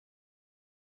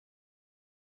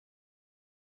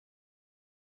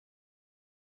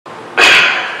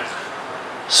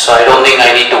So I don't think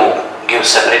I need to give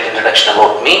separate introduction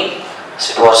about me.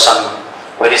 So it was some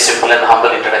very simple and humble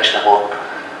introduction about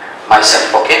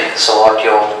myself, okay? So what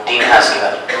your team has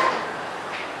given.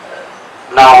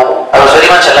 Now, I was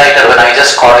very much elated when I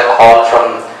just got a call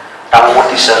from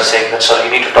Ramamurthy sir saying that, sir,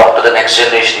 you need to talk to the next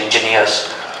generation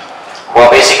engineers who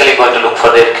are basically going to look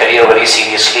for their career very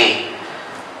seriously.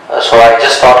 So I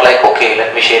just thought like, okay,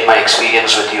 let me share my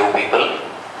experience with you people.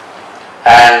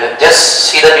 And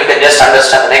just see that you can just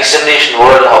understand the next generation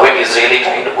world, how it is really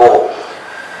trying to go.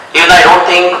 Even I don't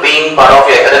think being part of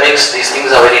your academics, these things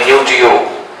are very new to you.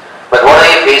 But what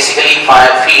I basically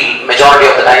feel majority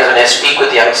of the times when I speak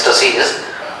with youngsters is,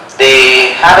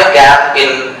 they have a gap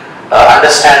in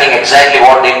understanding exactly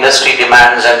what the industry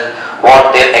demands and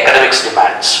what their academics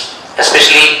demands.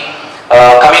 Especially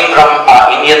coming from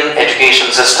Indian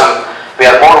education system, we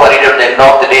are more worried at the end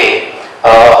of the day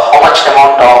how much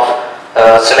amount of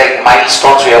select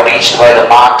milestones we have reached by the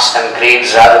marks and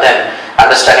grades rather than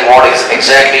understanding what is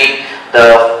exactly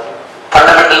the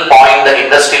fundamental point the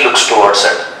industry looks towards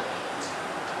it.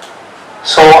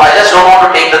 So I just don't want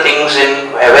to take the things in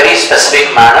a very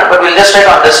specific manner, but we'll just try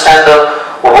to understand the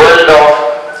world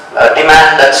of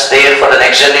demand that's there for the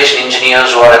next generation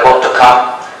engineers who are about to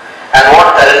come, and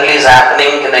what currently is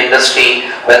happening in the industry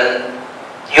when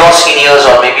your seniors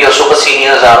or maybe your super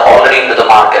seniors are already into the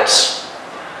markets.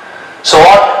 So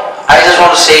what I just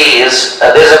want to say is,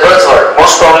 there's a buzzword.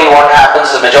 Most probably what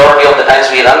happens is majority of the times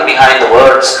we run behind the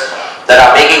words that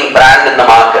are making brand in the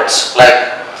markets. Like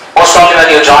most probably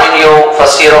when you join your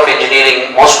first year of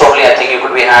engineering, most probably I think you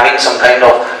could be having some kind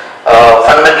of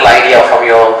fundamental idea from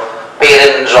your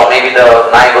parents or maybe the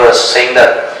neighbors saying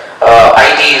that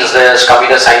IT is this,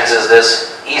 computer science is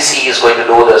this, EC is going to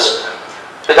do this.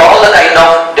 With all the kind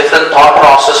of different thought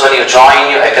process when you join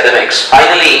your academics,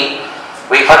 finally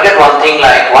we forget one thing,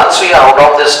 like once we are out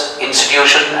of this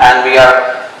institution and we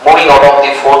are moving out of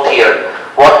the fourth year,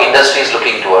 what industry is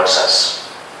looking towards us.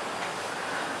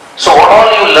 So what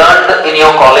all you learned in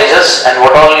your colleges and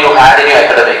what all you had in your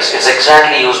academics is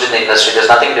exactly used in the industry. There's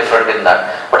nothing different in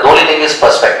that. But the only thing is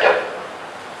perspective.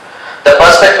 The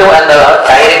perspective and the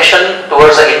direction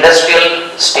towards the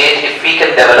industrial state, if we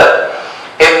can develop,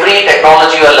 every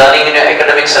technology you are learning in your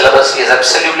academic syllabus is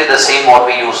absolutely the same what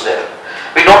we use there.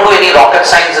 We don't do any rocket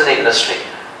science in the industry.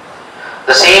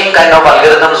 The same kind of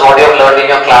algorithms what you have learned in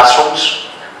your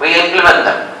classrooms, we implement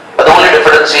them. But the only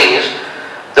difference is,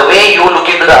 the way you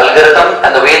look into the algorithm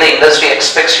and the way the industry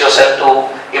expects yourself to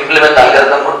implement the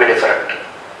algorithm would be different.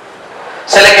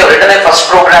 Say like you have written a first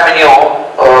program in your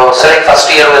select first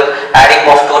year with adding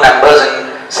of two numbers in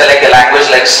select a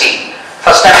language like C.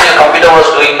 First time your computer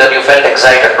was doing that, you felt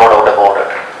excited, no doubt about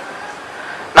it.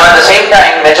 Now at the same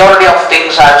time, majority of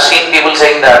things I have seen people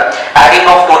saying that adding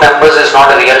of two numbers is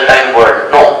not a real-time word.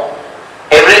 No.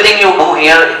 Everything you do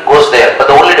here goes there.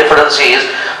 But the only difference is,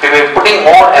 we will be putting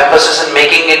more emphasis in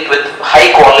making it with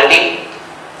high quality,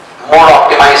 more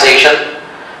optimization,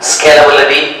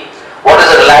 scalability, what is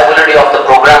the reliability of the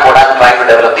program, what I am trying to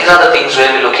develop. These are the things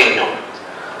where we look into.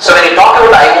 So when you talk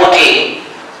about IoT,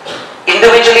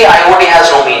 individually IoT has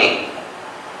no meaning.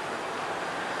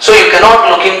 So you cannot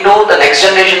look into the next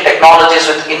generation technologies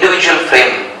with individual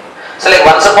frame. So like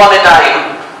once upon a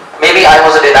time, maybe I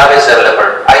was a database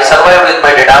developer. I survived with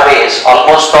my database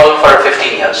almost all for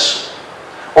 15 years.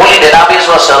 Only database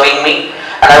was serving me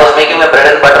and I was making my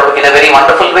bread and butter in a very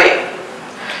wonderful way.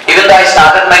 Even though I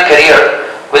started my career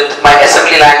with my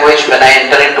assembly language when I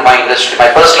entered into my industry, my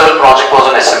first level project was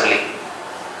on assembly.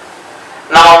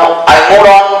 Now I moved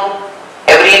on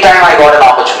every time I got an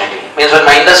opportunity. Means when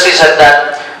my industry said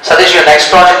that, Sathish, your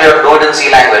next project you have to do it in C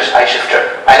language, I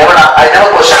shifted. I never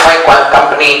questioned my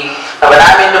company. Now when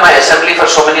I'm into my assembly for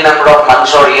so many number of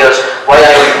months or years, why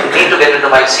I need to get into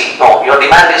my C? No, your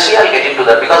demand is C, I'll get into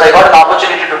that because I got an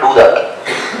opportunity to do that.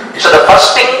 So the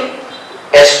first thing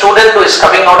a student who is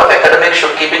coming out of academics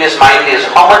should keep in his mind is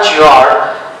how much you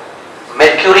are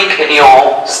mercuric in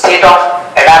your state of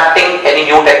adapting any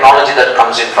new technology that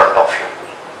comes in front of you.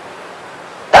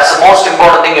 That's the most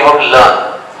important thing you have to learn.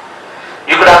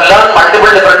 You could have learned multiple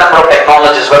different number of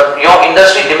technologies, but your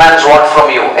industry demands what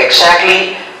from you?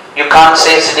 Exactly, you can't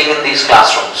say sitting in these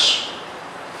classrooms.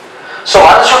 So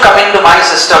once you come into my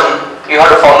system, you have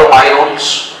to follow my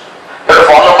rules, you have to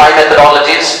follow my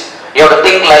methodologies, you have to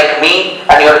think like me,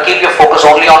 and you have to keep your focus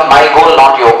only on my goal,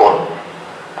 not your goal.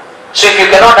 So if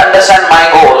you cannot understand my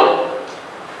goal,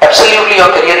 absolutely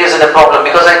your career is in a problem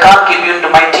because I can't keep you into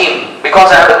my team,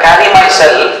 because I have to carry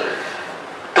myself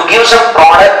to give some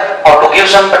product or to give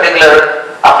some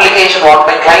particular application what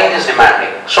my client is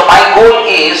demanding. So my goal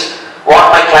is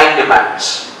what my client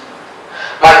demands.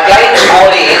 My client's goal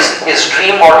is his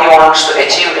dream, what he wants to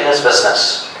achieve in his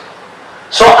business.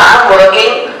 So I am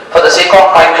working for the sake of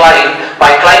my client.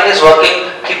 My client is working,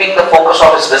 keeping the focus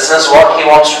of his business, what he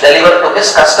wants to deliver to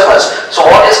his customers. So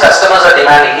what his customers are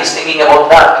demanding, he's thinking about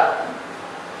that.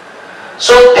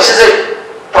 So this is a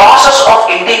process of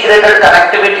integrated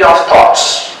connectivity of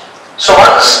thoughts. So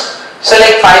once, say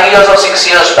like 5 years or 6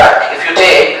 years back, if you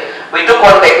take, we took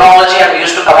one technology and we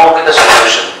used to come out with a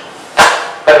solution.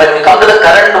 But when we come to the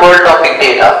current world of big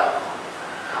data,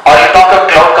 or you talk about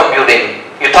cloud computing,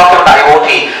 you talk about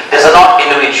IoT, these are not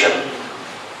individual.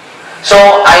 So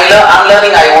I'm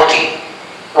learning IoT.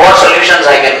 What solutions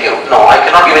I can give? No, I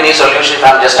cannot give any solution if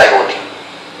I'm just IoT.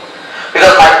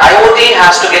 Because my IoT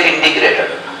has to get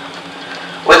integrated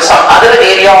with some other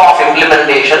area of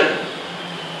implementation.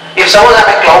 If suppose I'm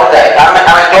a cloud guy, I'm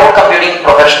a cloud computing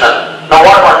professional, now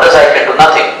what wonders I can do?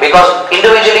 Nothing. Because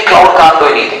individually cloud can't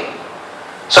do anything.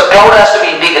 So cloud has to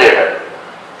be integrated.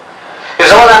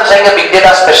 If suppose I'm saying a big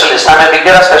data specialist, I'm a big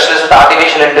data specialist with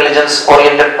artificial intelligence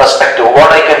oriented perspective,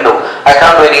 what I can do? I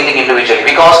can't do anything individually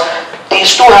because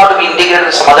these two have to be integrated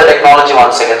with some other technology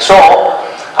once again. So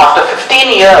after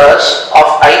 15 years of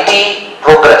IT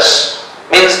progress,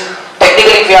 means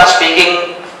technically if we are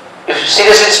speaking, if you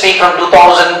seriously speak from 2000,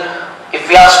 if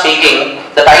we are speaking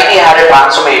that IT had a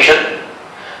transformation,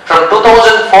 from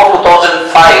 2004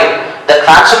 2005, the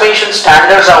transformation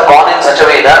standards have gone in such a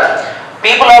way that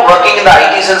people are working in the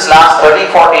IT since last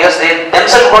 30-40 years, they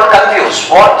themselves got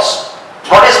confused. What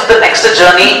is the next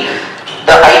journey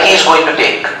the IT is going to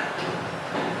take?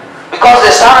 Because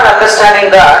they started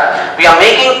understanding that we are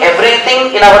making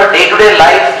everything in our day-to-day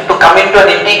life to come into an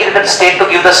integrated state to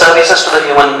give the services to the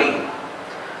human being.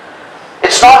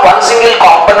 It's not one single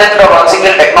component or one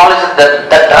single technology that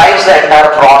drives the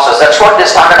entire process. That's what they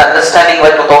started understanding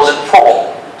by 2004.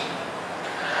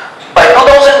 By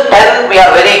 2010, we are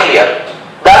very clear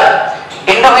that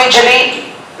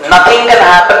individually nothing can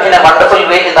happen in a wonderful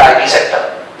way in the IT sector.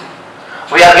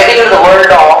 We are getting into the world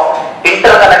of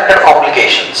interconnected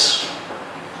complications.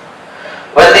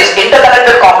 When these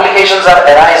interconnected complications are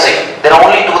arising, there are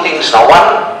only two things now.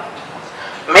 One,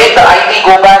 make the IT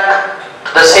go back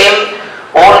to the same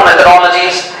old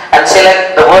methodologies and say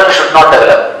like the world should not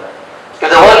develop. If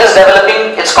the world is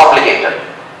developing, it's complicated.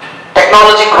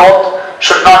 Technology growth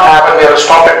should not happen, we have to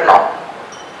stop it now.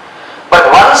 But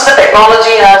once the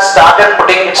technology has started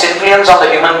putting its influence on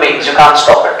the human beings, you can't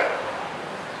stop it.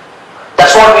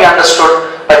 That's what we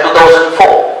understood by 2004.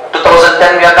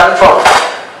 2010 we are confirmed.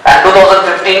 And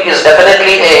 2015 is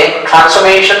definitely a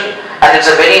transformation and it's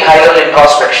a very high level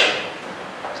introspection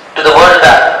to the world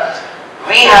that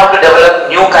we have to develop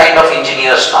new kind of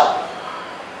engineers now.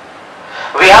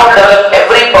 We have to develop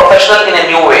every professional in a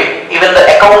new way. Even the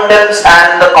accountants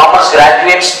and the commerce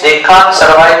graduates, they can't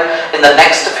survive in the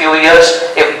next few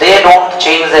years if they don't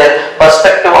change their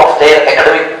perspective of their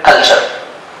academic culture.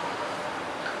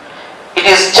 It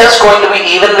is just going to be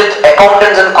even with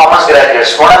accountants and commerce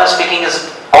graduates. What I'm speaking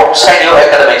is outside your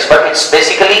academics, but it's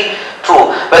basically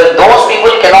true. When those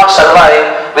people cannot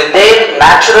survive with their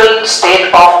natural state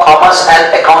of commerce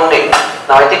and accounting,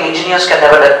 now I think engineers can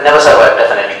never survive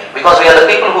definitely. Because we are the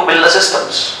people who build the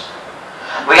systems.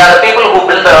 We are the people who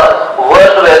build the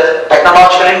world with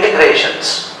technological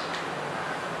integrations.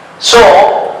 So,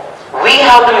 we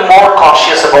have to be more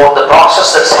cautious about the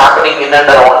process that's happening in and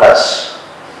around us.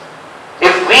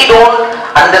 If we don't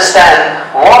understand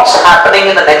what's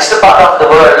happening in the next part of the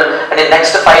world and in the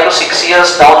next 5 to 6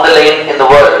 years down the lane in the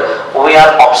world, we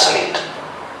are obsolete.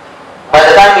 By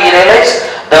the time we realize,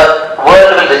 the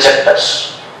world will reject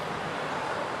us.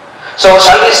 So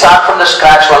shall we start from the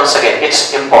scratch once again?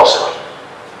 It's impossible.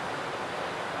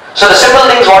 So the simple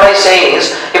things what I say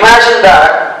is, imagine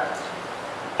that,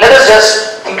 let us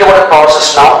just think about a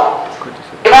process now.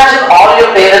 Imagine all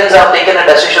your parents have taken a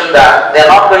decision that they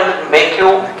are not going to make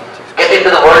you get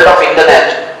into the world of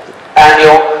internet and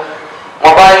your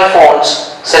mobile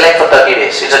phones select for 30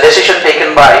 days. It's a decision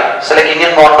taken by, select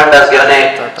Indian government has given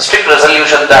a strict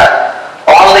resolution that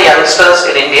all the youngsters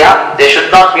in India, they should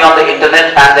not be on the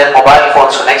internet and their mobile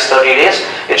phones for next 30 days.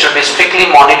 It should be strictly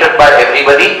monitored by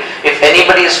everybody. If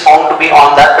anybody is found to be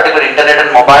on that particular internet and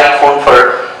mobile phone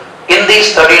for, in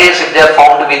these 30 days, if they are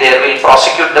found to be there, we'll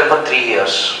prosecute them for 3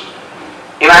 years.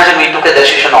 Imagine we took a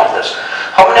decision of this.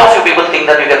 How many of you people think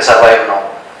that you can survive now?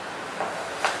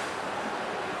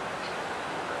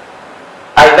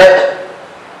 I bet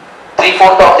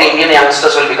 3/4 of the Indian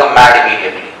youngsters will become mad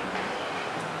immediately.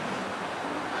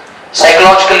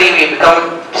 Psychologically we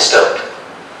become disturbed.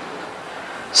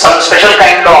 Some special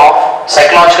kind of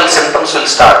psychological symptoms will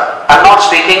start. I'm not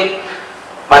speaking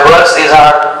my words, these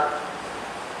are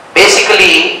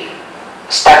basically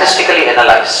statistically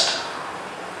analyzed.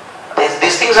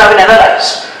 These things have been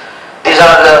analyzed. These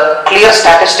are the clear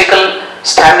statistical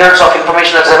standards of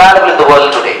information that's available in the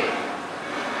world today.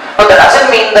 Now that doesn't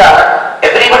mean that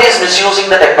everybody is misusing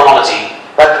the technology,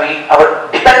 but our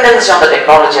dependence on the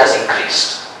technology has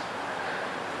increased.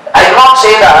 I do not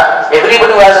say that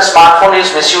everybody who has a smartphone is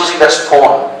misusing that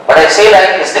phone, but I say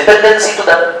like his dependency to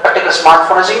that particular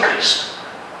smartphone has increased.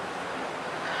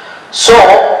 So,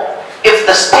 if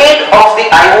the state of the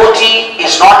IoT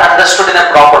is not understood in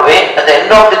a proper way, at the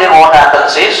end of the day what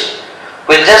happens is,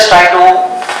 we'll just try to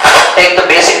take the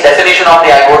basic definition of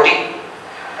the IoT,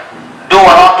 do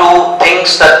one or two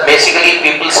things that basically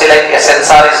people say like a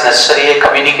sensor is necessary, a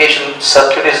communication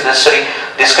circuit is necessary,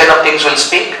 this kind of things will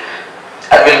speak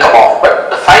and will come off.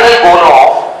 But the final goal of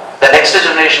the next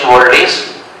generation world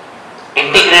is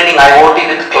integrating IoT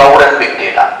with cloud and big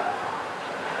data.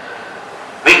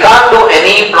 We can't do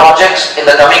any projects in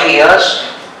the coming years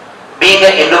being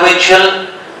an individual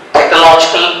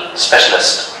technological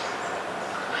specialist.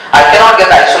 I cannot get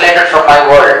isolated from my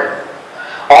world.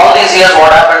 All these years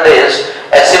what happened is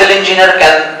a civil engineer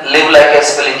can live like a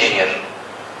civil engineer.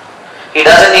 He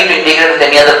doesn't need to integrate with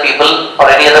any other people or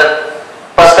any other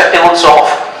perspectives of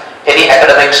any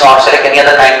academics or select any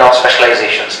other kind of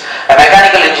specializations. A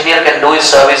mechanical engineer can do his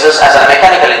services as a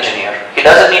mechanical engineer. He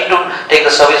doesn't need to take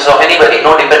the services of anybody,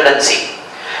 no dependency.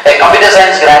 A computer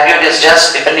science graduate is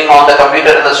just depending on the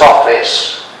computer and the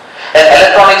softwares. An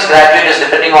electronics graduate is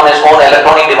depending on his own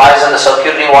electronic device and the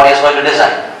circuitry what he is going to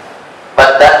design.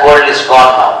 But that world is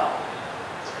gone now.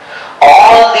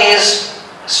 All these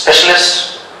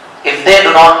specialists, if they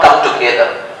do not come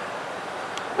together,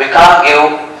 we can't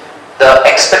give the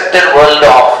expected world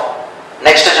of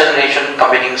next generation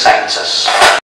computing sciences.